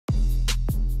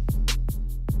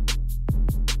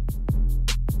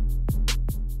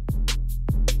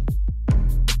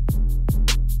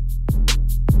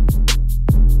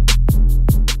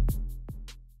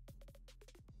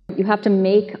You have to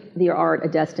make your art a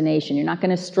destination. You're not going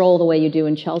to stroll the way you do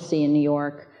in Chelsea in New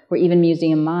York, or even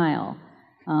Museum Mile.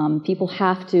 People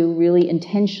have to really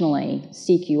intentionally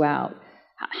seek you out.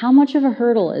 How much of a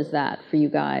hurdle is that for you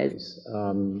guys?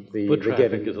 Foot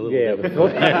traffic is a little different.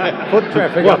 Foot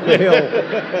traffic up the hill.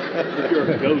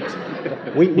 You're a goat.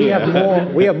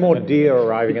 We have more deer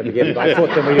arriving at the Getty by foot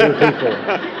than we do people.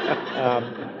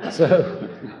 So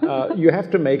you have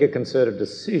to make a concerted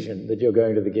decision that you're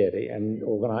going to the Getty and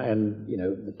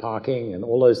the parking and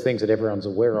all those things that everyone's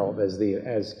aware of as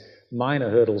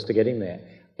minor hurdles to getting there.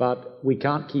 But we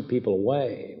can't keep people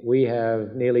away. We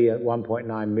have nearly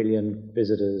 1.9 million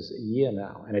visitors a year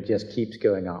now, and it just keeps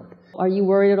going up. Are you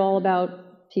worried at all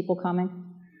about people coming?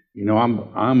 You know,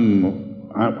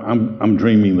 I'm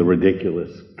dreaming the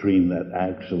ridiculous dream that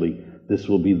actually this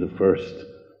will be the first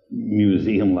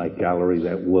museum-like gallery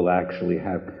that will actually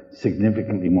have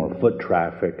significantly more foot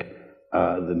traffic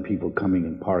than people coming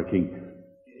and parking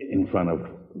in front of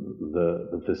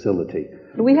the facility.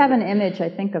 We have an image, I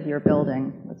think, of your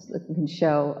building that we can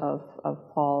show of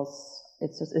Paul's.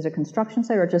 Is it a construction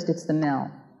site or just it's the mill?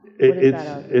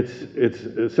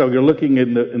 It's so you're looking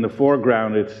in the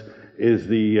foreground. Is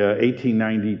the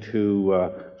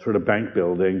 1892 sort of bank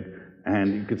building,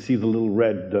 and you can see the little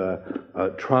red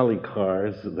trolley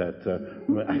cars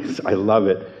that I love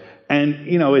it. And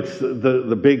you know, it's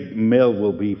the big mill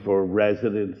will be for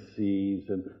residencies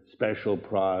and special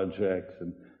projects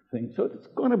and things. So it's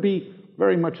going to be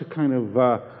very much a kind of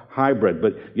hybrid.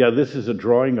 But yeah, this is a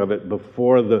drawing of it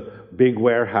before the big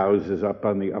warehouses up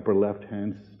on the upper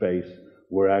left-hand space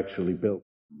were actually built.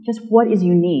 Just what is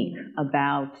unique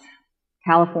about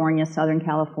California, Southern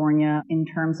California, in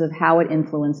terms of how it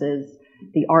influences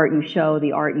the art you show,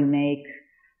 the art you make,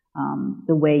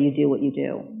 the way you do what you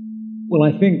do? Well,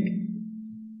 I think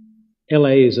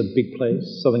LA is a big place,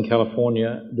 Southern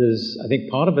California. I think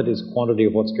part of it is quantity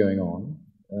of what's going on,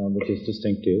 which is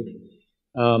distinctive,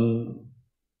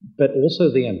 but also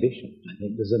the ambition. I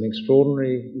think there's an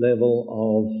extraordinary level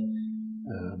of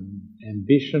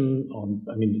ambition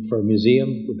for a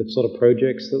museum with the sort of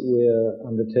projects that we're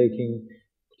undertaking,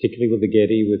 particularly with the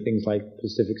Getty, with things like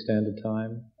Pacific Standard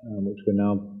Time, which we're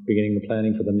now beginning the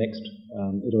planning for the next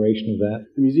iteration of that.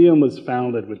 The museum was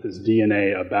founded with this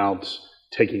DNA about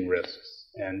taking risks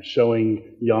and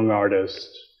showing young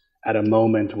artists at a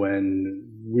moment when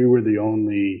we were the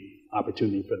only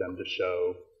opportunity for them to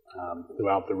show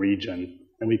throughout the region.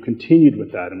 And we've continued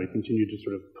with that, and we've continued to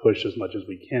sort of push as much as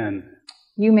we can.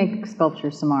 You make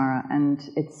sculptures, Samara, and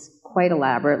it's quite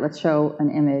elaborate. Let's show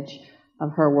an image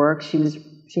of her work.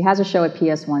 She has a show at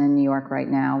PS1 in New York right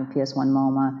now, PS1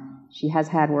 MoMA. She has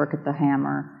had work at the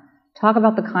Hammer. Talk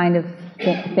about the kind of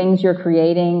things you're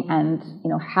creating, and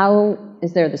how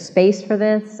is there the space for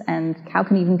this, and how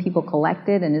can even people collect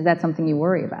it, and is that something you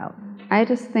worry about? I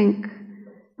just think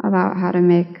about how to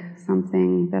make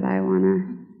something that I want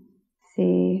to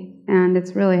see, and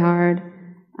it's really hard.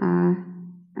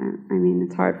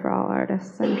 It's hard for all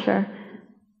artists, I'm sure.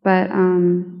 But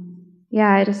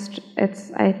yeah, I guess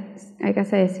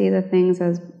I see the things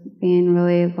as being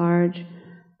really large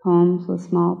poems with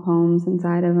small poems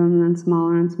inside of them, and then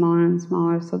smaller and smaller and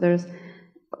smaller. So there's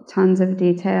tons of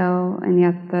detail, and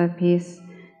yet the piece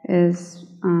is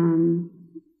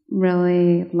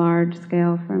really large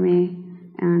scale for me.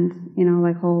 And,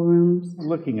 like whole rooms.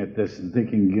 Looking at this and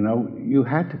thinking, you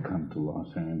had to come to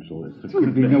Los Angeles. There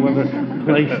could be no other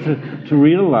place to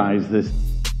realize this.